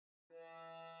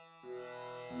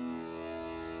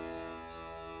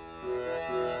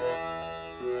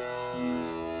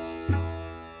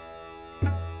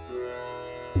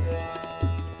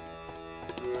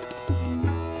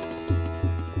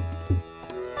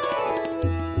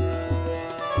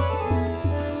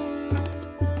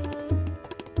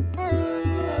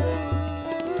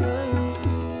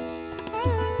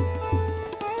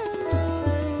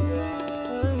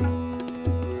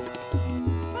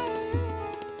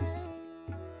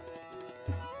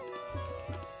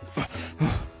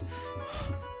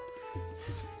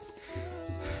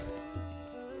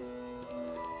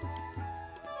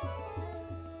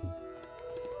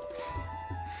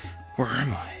Where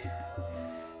am I?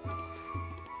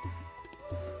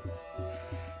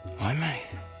 Why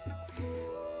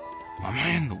am I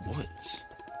in the woods?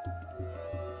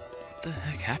 What the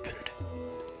heck happened?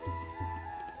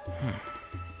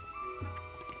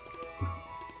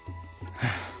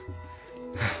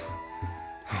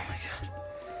 Oh my god.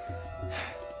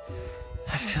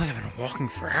 I feel like I've been walking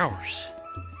for hours.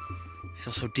 I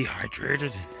feel so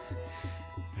dehydrated.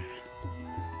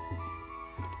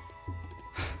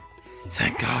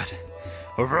 Thank God.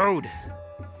 A road.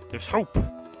 There's hope. I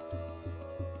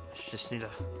just need to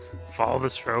follow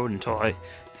this road until I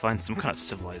find some kind of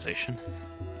civilization.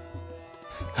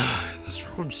 This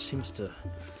road seems to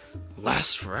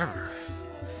last forever.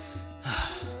 I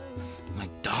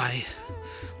might die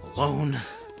alone.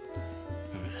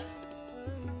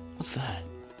 What's that?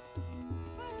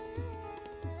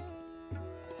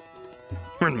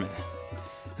 Wait a minute.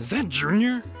 Is that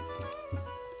Junior?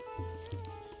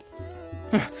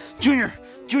 Junior!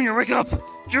 Junior, wake up!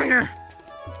 Junior!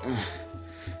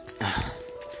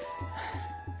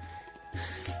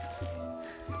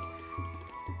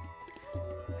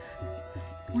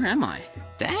 Where am I?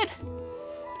 Dad?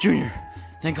 Junior,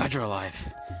 thank God you're alive.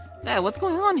 Dad, what's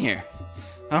going on here?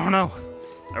 I don't know.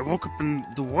 I woke up in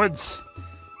the woods.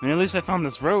 I mean, at least I found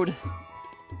this road.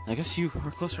 I guess you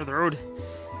were closer to the road.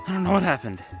 I don't know what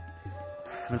happened.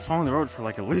 I've been following the road for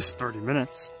like at least 30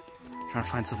 minutes. Trying to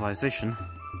find civilization.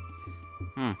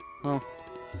 Well,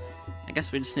 I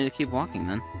guess we just need to keep walking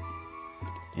then.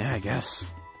 Yeah, I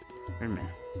guess. Wait a minute.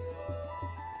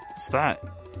 What's that?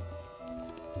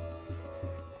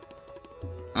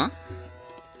 Huh?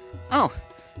 Oh,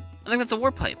 I think that's a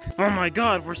war pipe. Oh my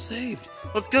God, we're saved.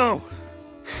 Let's go.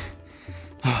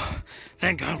 Oh,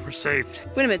 thank God we're saved.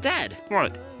 Wait a minute, Dad.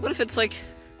 What? What if it's like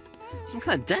some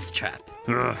kind of death trap?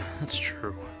 That's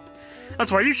true.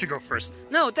 That's why you should go first.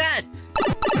 No, Dad!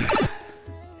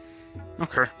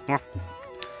 Okay, well,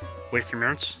 wait a few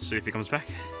minutes, see if he comes back.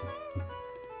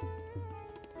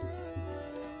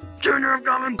 Junior, I'm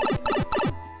coming!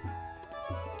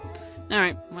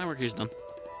 Alright, my work here's done.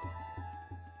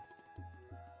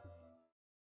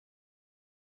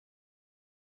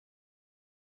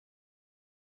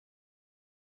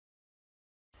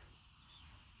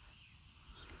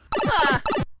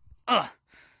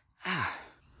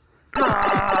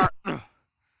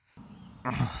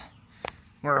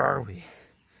 Where are we?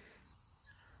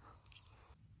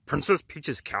 Princess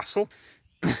Peach's castle?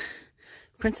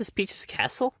 Princess Peach's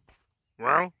castle?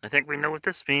 Well, I think we know what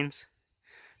this means.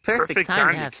 Perfect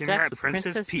time to have kidnap sex with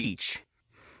Princess Peach.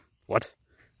 What?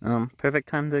 Perfect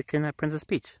time to kidnap Princess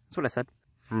Peach. That's what I said.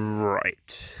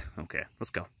 Right. Okay, let's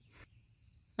go.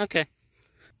 Okay.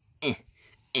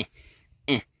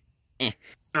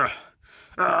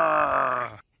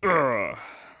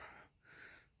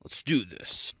 Let's do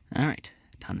this. Alright,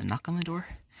 time to knock on the door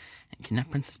and kidnap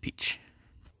Princess Peach.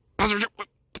 What are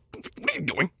you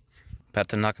doing? About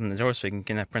to knock on the door so we can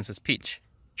kidnap Princess Peach.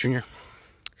 Junior,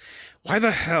 why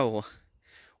the hell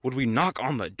would we knock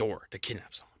on the door to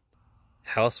kidnap someone?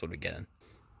 How else would we get in?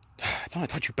 I thought I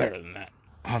taught you better than that.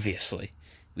 Obviously,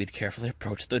 we'd carefully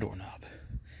approach the doorknob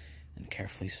and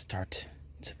carefully start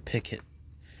to pick it,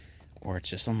 or it's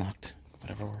just unlocked,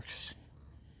 whatever works.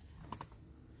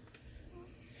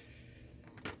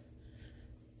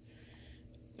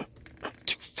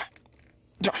 Too fat.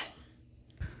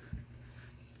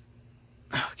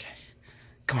 Okay.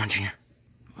 Come on, Junior.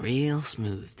 Real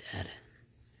smooth, Dad.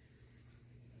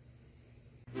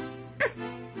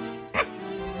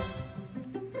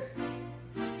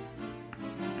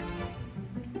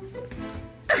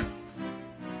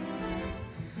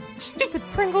 Stupid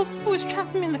Pringles always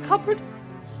trapping me in the cupboard.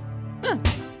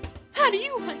 How do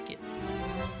you like it?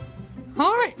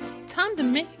 Alright, time to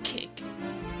make a cake.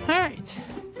 Alright,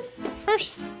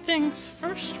 first things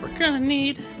first, we're gonna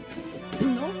need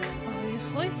milk,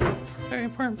 obviously. Very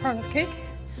important part of cake.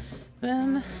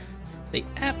 Then the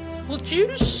apple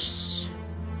juice.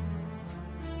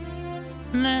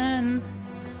 And then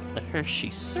the Hershey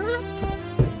syrup.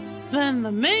 Then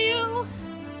the mayo.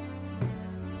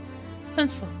 Then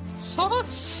some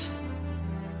sauce.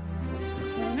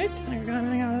 Alright, I got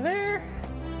everything out of there.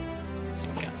 So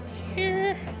we got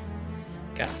here.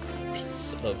 Got a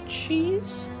piece of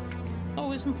cheese.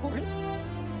 Always important.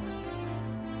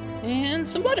 And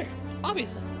some butter,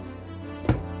 obviously.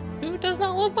 Who does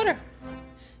not love butter?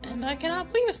 And I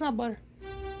cannot believe it's not butter.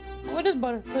 Well, it is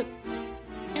butter, but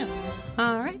yeah.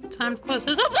 Alright, time to close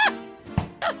this up. Ah!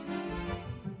 Ah!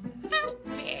 Help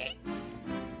me!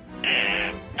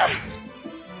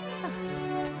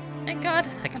 Thank God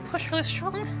I can push really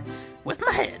strong with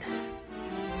my head.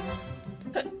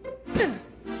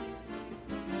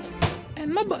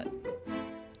 my butt.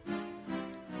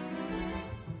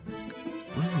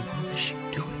 What in the world is she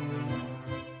doing?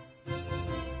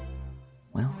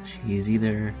 Well, she's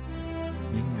either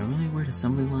making a really weird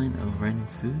assembly line of random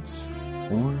foods,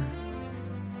 or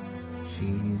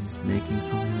she's making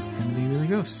something that's gonna be really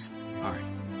gross. Alright,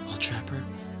 I'll trap her,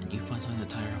 and you find something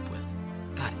to tie her up with.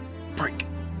 Got it. Break!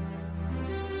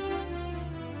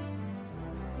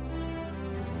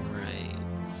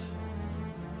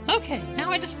 Okay, now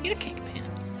I just need a cake pan.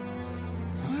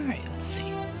 Alright, let's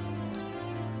see.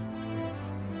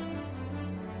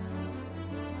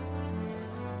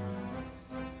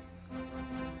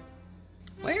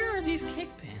 Where are these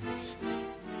cake pans?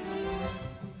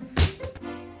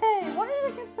 Hey, why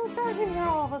did it get so dark in here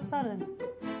all of a sudden?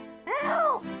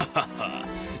 Help!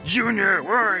 Junior,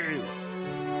 where are you?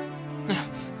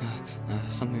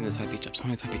 Something to type each up,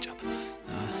 something to type each up.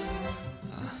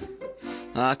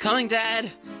 Coming,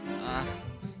 Dad!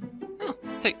 Oh,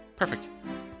 tape, perfect.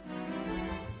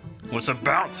 Well, it's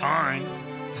about time.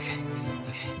 Okay.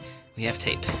 We have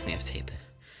tape.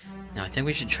 Now I think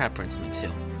we should trap her in something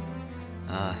too.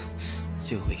 Let's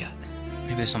see what we got.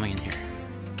 Maybe there's something in here.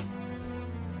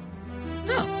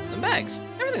 Oh, some bags.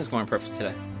 Everything's going perfect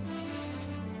today.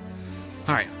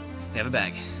 Alright, we have a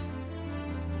bag.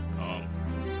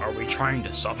 Are we trying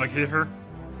to suffocate her?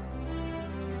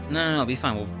 No, it'll be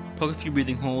fine. We'll poke a few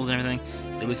breathing holes and everything.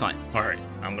 It'll be fine. Alright,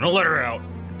 I'm gonna let her out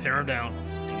and pin her down,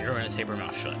 and you're gonna tape her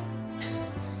mouth shut.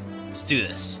 Let's do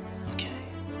this. Okay.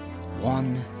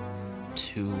 1,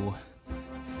 2,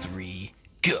 3,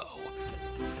 go.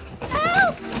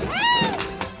 Help!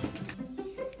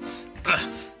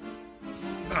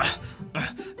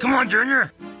 Come on,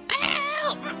 Junior!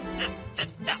 Help!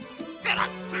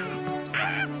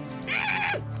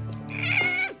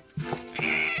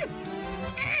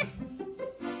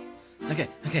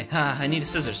 Okay, I need a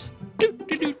scissors.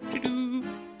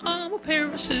 I'm a pair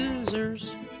of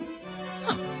scissors.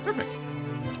 Oh, perfect.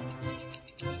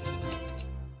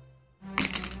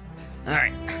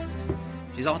 Alright.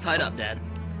 She's all tied up, Dad.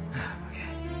 Okay,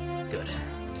 good.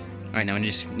 Alright, now we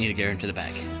just need to get her into the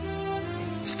bag.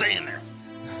 Stay in there.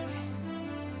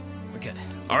 We're good.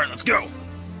 Alright, let's go.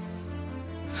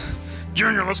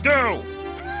 Junior, let's go!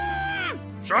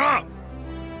 Shut up!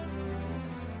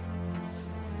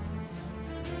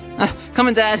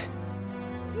 Coming, Dad!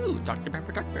 Ooh, Dr.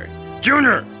 Pepper Darkberry.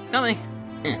 Junior! Coming!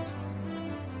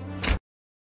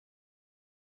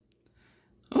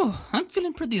 Oh, I'm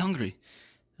feeling pretty hungry.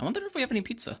 I wonder if we have any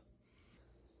pizza.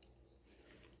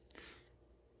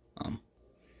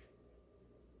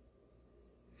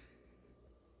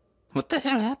 What the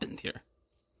hell happened here?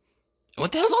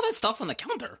 What the hell's all that stuff on the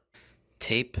counter?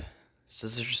 Tape,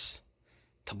 scissors,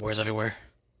 Tupperwares everywhere.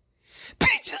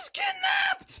 Peach is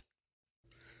kidnapped!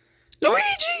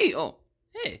 Luigi! Oh,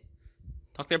 hey.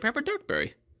 Dr. Pepper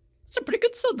Darkberry. That's a pretty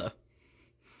good soda.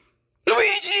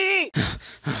 Luigi!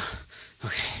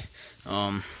 Okay.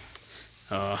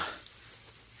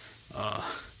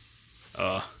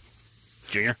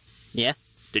 Junior? Yeah?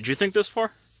 Did you think this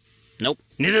far? Nope.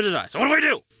 Neither did I. So what do we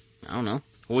do? I don't know.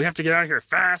 Well, we have to get out of here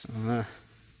fast.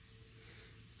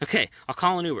 Okay, I'll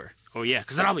call an Uber. Oh, yeah,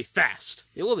 because then I'll be fast.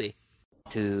 It will be.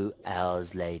 2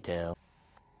 hours later.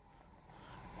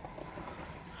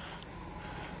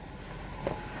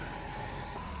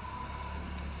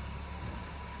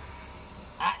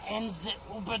 I am the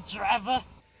Uber driver.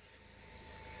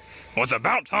 Well, it's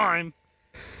about time.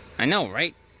 I know,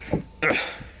 right?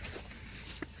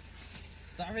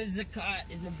 Sorry, the car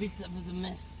is a bit of a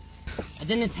mess. I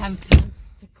didn't have time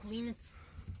to clean it.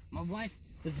 My wife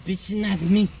was bitching at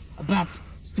me about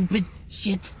stupid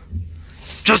shit.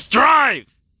 Just drive!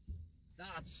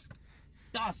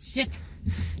 That's shit.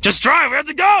 Just drive! We have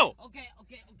to go! Okay.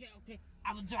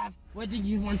 I will drive. Where do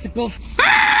you want to go?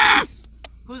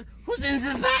 Who's in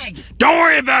the bag? Don't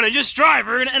worry about it. Just drive.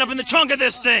 We're gonna end up in the trunk of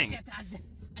this thing. Shit,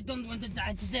 I don't want to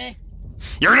die today.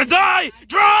 You're gonna die!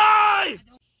 Drive!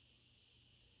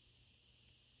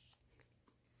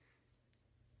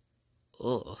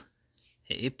 Oh,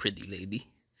 hey, pretty lady.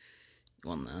 You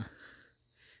wanna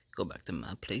go back to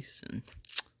my place and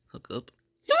hook up?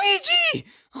 Luigi!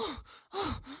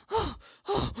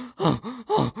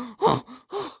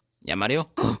 Yeah,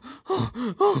 Mario?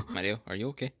 Mario, are you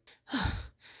okay?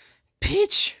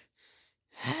 Peach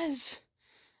has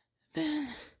been...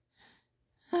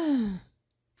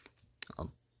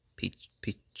 Peach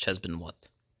has been what?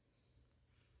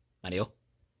 Mario?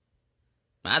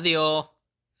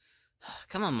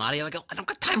 Come on, Mario, I don't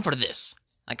got time for this.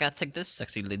 I gotta take this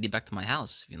sexy lady back to my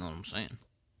house, if you know what I'm saying.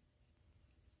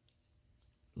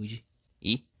 Luigi?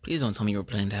 E? Please don't tell me you were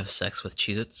planning to have sex with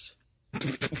Cheez-Its.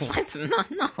 What?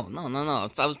 No.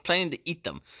 I was planning to eat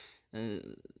them.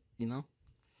 You know?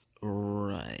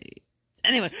 Right.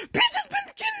 Anyway, Peach has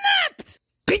been kidnapped!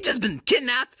 Peach has been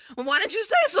kidnapped? Well, why didn't you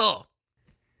say so?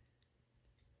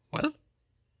 Well,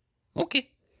 okay.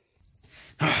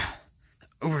 The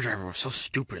Uber driver was so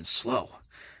stupid and slow.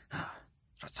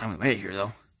 It's time we made it here,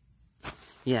 though.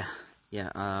 Yeah,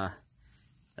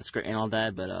 that's great and all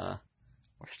that, but,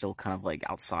 we're still kind of, like,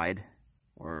 outside,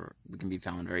 or we can be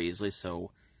found very easily,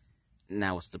 so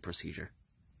now what's the procedure?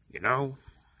 You know,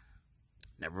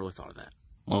 never really thought of that.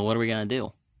 Well, what are we gonna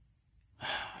do?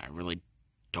 I really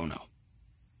don't know.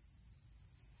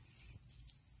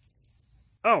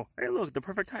 Oh, hey look, the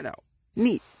perfect hideout.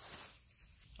 Neat.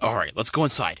 Alright, let's go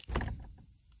inside.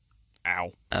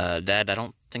 Ow. Dad, I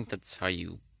don't think that's how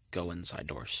you go inside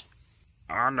doors.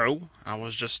 No, I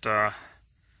was just,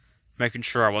 making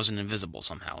sure I wasn't invisible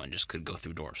somehow and just could go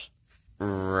through doors.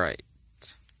 Right.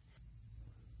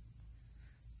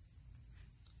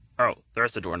 Oh,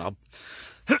 there's the doorknob.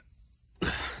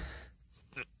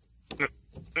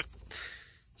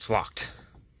 It's locked.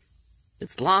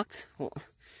 It's locked? Well,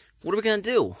 what are we gonna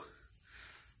do?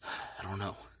 I don't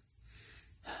know.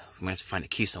 We might have to find a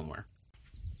key somewhere.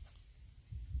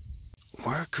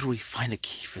 Where could we find a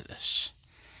key for this?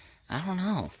 I don't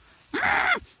know.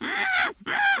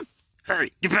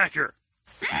 Hey, get back here!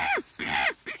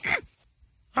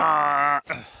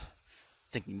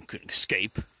 Thinking you couldn't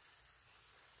escape.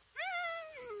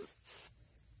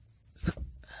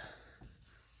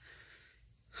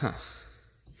 Huh.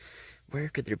 Where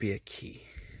could there be a key?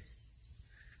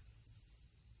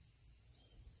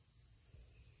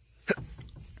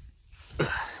 I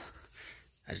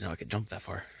didn't know I could jump that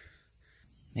far.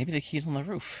 Maybe the key's on the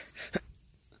roof.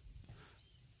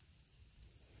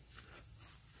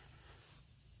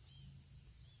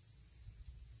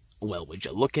 Well, would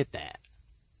you look at that?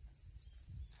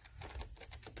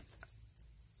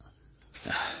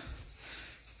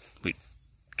 Wait,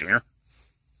 Junior?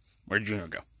 Where'd Junior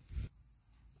go?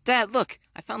 Dad, look!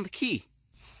 I found the key.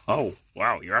 Oh,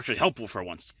 wow, you're actually helpful for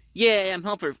once. Yeah, I'm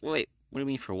helping. Wait, what do you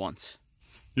mean for once?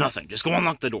 Nothing, just go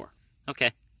unlock the door.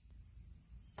 Okay.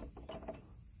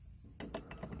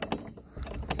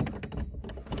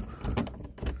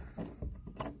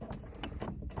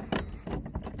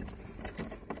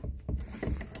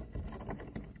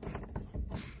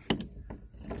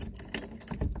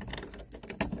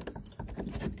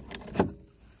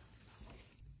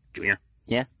 Junior?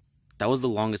 Yeah? That was the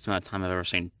longest amount of time I've ever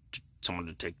seen someone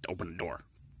to take to open a door.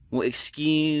 Well,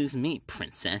 excuse me,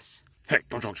 princess. Hey,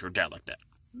 don't talk to your dad like that.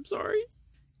 I'm sorry.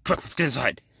 Quick, let's get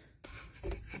inside.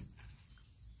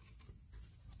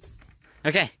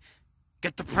 Okay.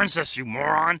 Get the princess, you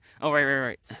moron! Oh,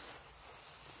 right.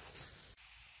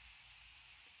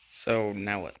 So,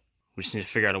 now what? We just need to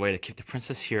figure out a way to keep the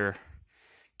princess here,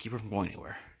 keep her from going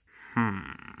anywhere.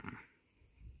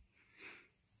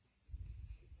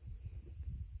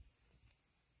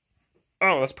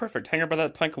 Oh, that's perfect. Hang her by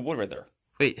that plank of wood right there.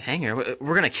 Wait, hang her?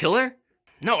 We're gonna kill her?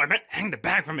 No, I meant hang the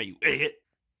bag from it, you idiot!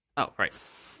 Oh, right.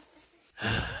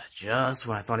 Just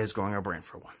when I thought he was growing our brain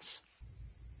for once.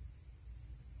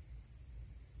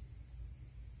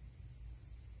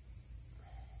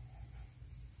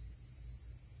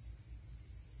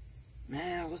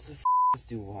 Man, what's the f this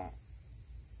dude want?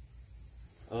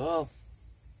 Oh.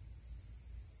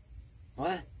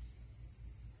 What?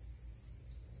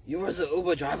 You was an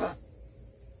Uber driver?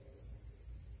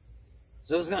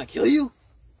 So it's gonna kill you?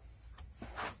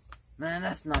 Man,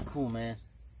 that's not cool, man.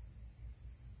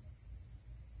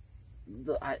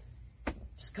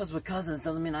 Just cause we're cousins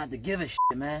doesn't mean I have to give a shit,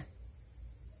 man.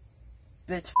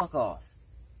 Bitch, fuck off.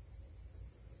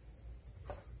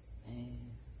 Man.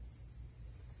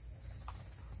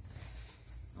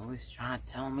 Always trying to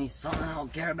tell me something I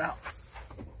don't care about.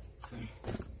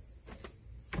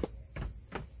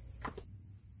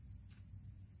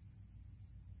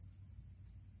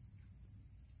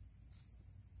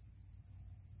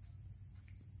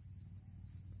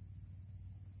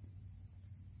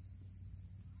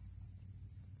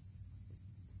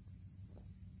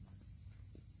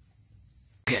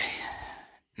 Okay,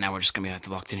 now we're just gonna be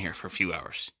locked in here for a few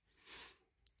hours.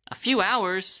 A few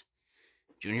hours?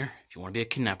 Junior, if you want to be a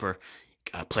kidnapper,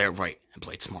 you gotta play it right and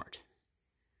play it smart.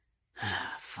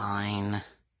 Fine.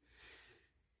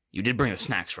 You did bring the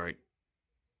snacks, right?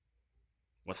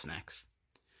 What snacks?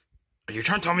 Are you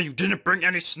trying to tell me you didn't bring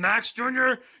any snacks,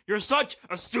 Junior? You're such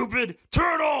a stupid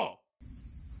turtle!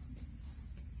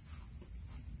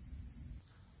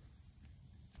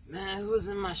 Man, who's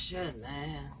in my shed,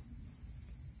 man?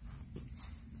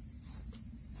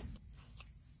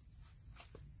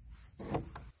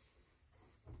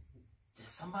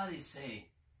 What did he say?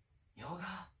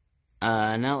 Yoga?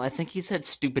 No, I think he said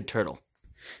stupid turtle.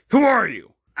 Who are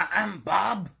you? I'm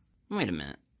Bob. Wait a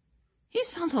minute. He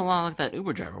sounds a lot like that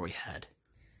Uber driver we had.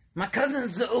 My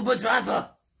cousin's the Uber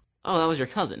driver. Oh, that was your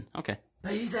cousin. Okay.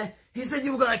 But he said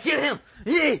you were gonna kill him.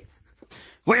 Yeah.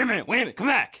 Wait a minute, come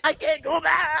back. I can't go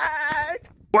back.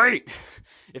 Wait.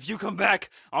 If you come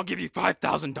back, I'll give you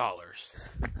 $5,000.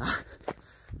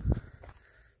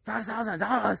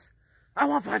 $5,000. I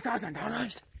want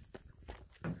 $5,000.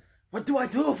 What do I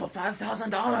do for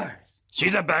 $5,000? See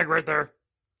that bag right there?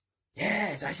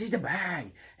 Yes, I see the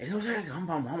bag. It looks like it come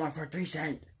from Walmart for 3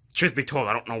 cents. Truth be told,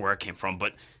 I don't know where it came from,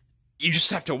 but you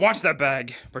just have to watch that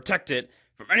bag, protect it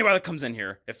from anybody that comes in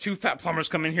here. If 2 fat plumbers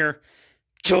come in here,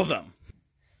 kill them.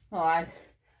 Well, I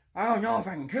don't know if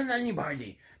I can kill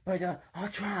anybody, but I'll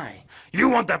try. If you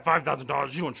want that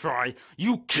 $5,000, you don't try,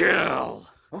 you kill.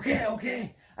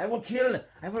 Okay. I will kill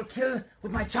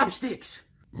with my chopsticks.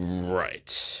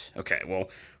 Right. Okay, well,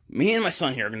 me and my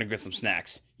son here are gonna get some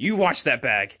snacks. You watch that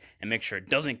bag and make sure it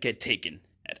doesn't get taken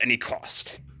at any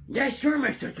cost. Yes, sir,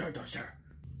 Mr. Turtle, sir.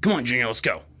 Come on, Junior, let's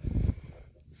go.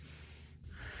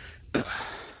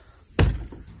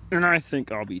 And I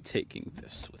think I'll be taking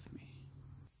this with me.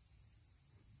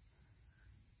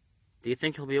 Do you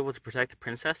think he'll be able to protect the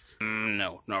princess?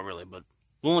 No, not really, but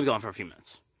we'll only be gone for a few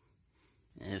minutes.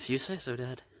 If you say so,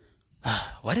 Dad.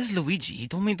 What is Luigi? He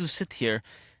told me to sit here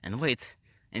and wait,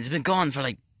 and he's been gone for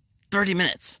like 30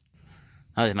 minutes.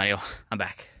 Alright, Mario, I'm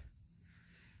back.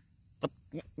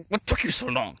 What took you so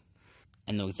long?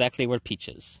 I know exactly where Peach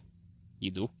is. You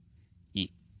do? Yeah.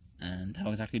 And how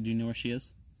exactly do you know where she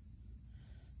is?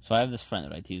 So I have this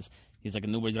friend, right? He's like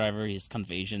an Uber driver. He's kind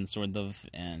of Asian, sort of,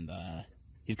 and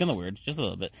he's kind of weird, just a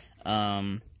little bit.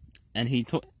 And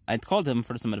I called him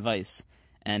for some advice,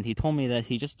 and he told me that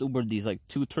he just Ubered these like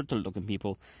 2 turtle-looking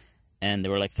people, and they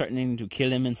were like threatening to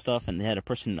kill him and stuff, and they had a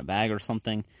person in a bag or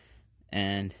something,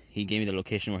 and he gave me the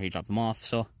location where he dropped them off.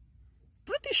 So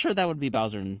pretty sure that would be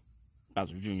Bowser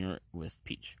Jr. with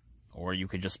Peach. Or you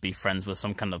could just be friends with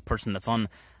some kind of person that's on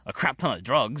a crap ton of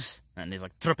drugs, and he's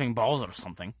like tripping balls or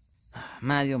something.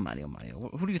 Mario.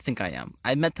 Who do you think I am?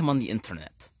 I met him on the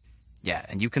internet. Yeah,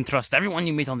 and you can trust everyone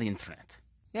you meet on the internet.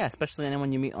 Yeah, especially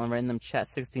anyone you meet on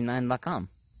randomchat69.com.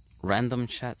 Random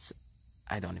chats...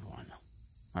 I don't even want to know.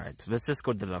 Alright, let's just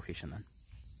go to the location then.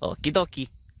 Okie dokie.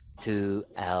 2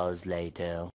 hours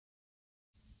later.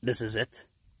 This is it.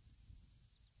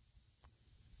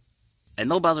 I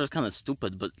know Bowser's kind of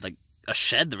stupid, but like, a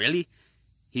shed, really?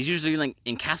 He's usually like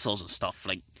in castles and stuff.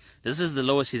 Like, this is the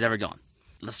lowest he's ever gone.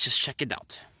 Let's just check it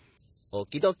out.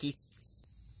 Okie dokie.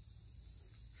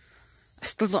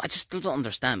 I just still don't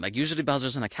understand. Like, usually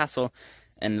Bowser's in a castle,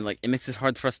 and like, it makes it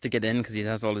hard for us to get in because he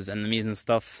has all his enemies and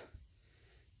stuff.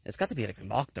 It's got to be like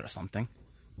locked or something.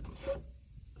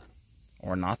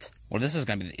 Or not. Well, this is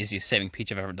gonna be the easiest saving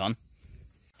Peach I've ever done.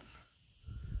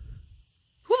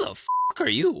 Who the f*** are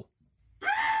you?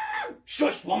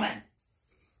 Shush, woman!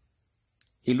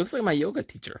 He looks like my yoga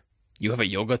teacher. You have a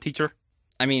yoga teacher?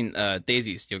 I mean,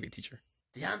 Daisy's yoga teacher.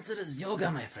 The answer is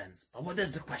yoga, my friends. But what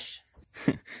is the question?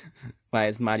 Why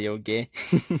is Mario gay?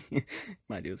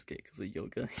 Mario's gay because of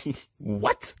yoga.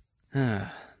 What? I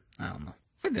don't know.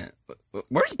 Wait a minute.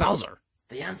 Where's Bowser?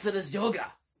 The answer is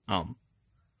yoga.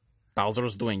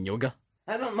 Bowser's doing yoga?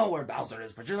 I don't know where Bowser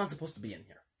is, but you're not supposed to be in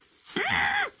here.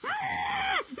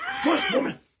 Shush,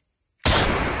 woman!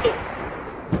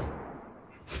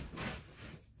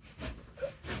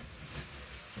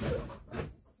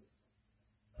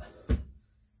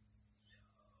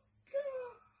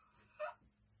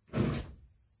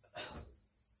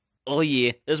 Oh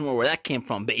yeah, there's more where that came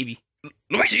from, baby.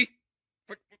 Luigi!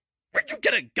 Where'd you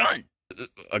get a gun?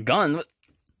 A gun? I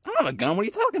don't have a gun, what are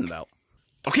you talking about?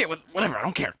 Okay, whatever, I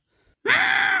don't care.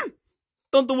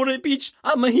 Don't worry, Peach,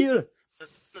 I'm here.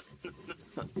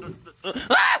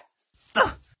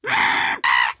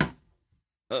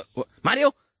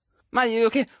 Mario? Mario, you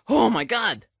okay? Oh my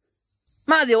god!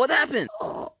 Mario, what happened?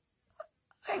 Oh,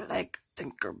 I like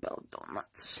Tinkerbell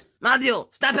donuts. Mario,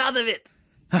 snap out of it!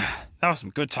 That was some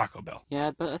good Taco Bell.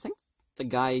 Yeah, but I think the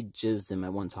guy jizzed in my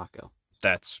one taco.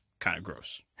 That's kind of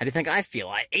gross. How do you think I feel?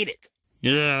 I ate it.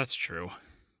 Yeah, that's true.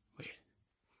 Wait.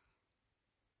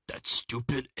 That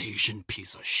stupid Asian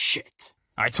piece of shit.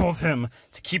 I told him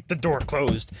to keep the door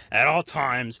closed at all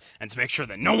times and to make sure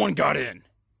that no one got in.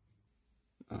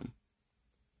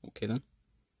 Okay then.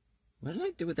 What did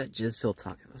I do with that jizz-filled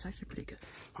taco? It was actually pretty good.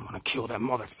 I'm gonna kill that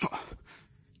motherfucker.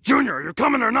 Junior, you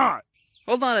coming or not?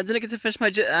 Hold on, I didn't get to finish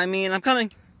my I'm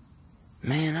coming.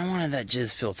 Man, I wanted that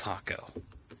jizz-filled taco.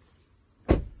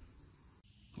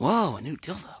 Whoa, a new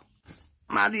dildo.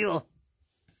 Mario!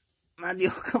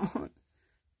 Mario, come on.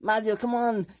 Mario, come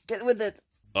on. Get with it.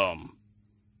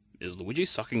 Is Luigi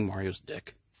sucking Mario's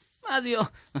dick? Mario.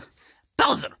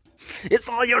 Bowser, it's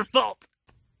all your fault.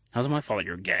 How's it my fault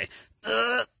you're gay?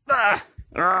 You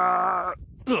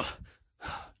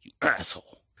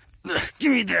Asshole.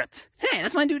 Give me that. Hey,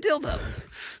 that's my new dildo.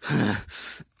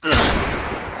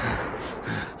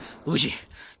 Luigi,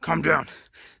 calm down.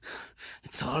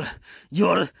 It's all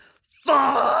your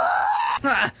fault.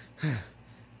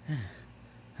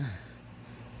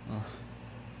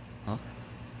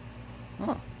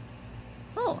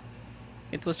 Oh,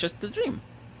 it was just a dream.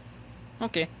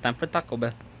 Okay, time for Taco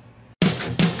Bell.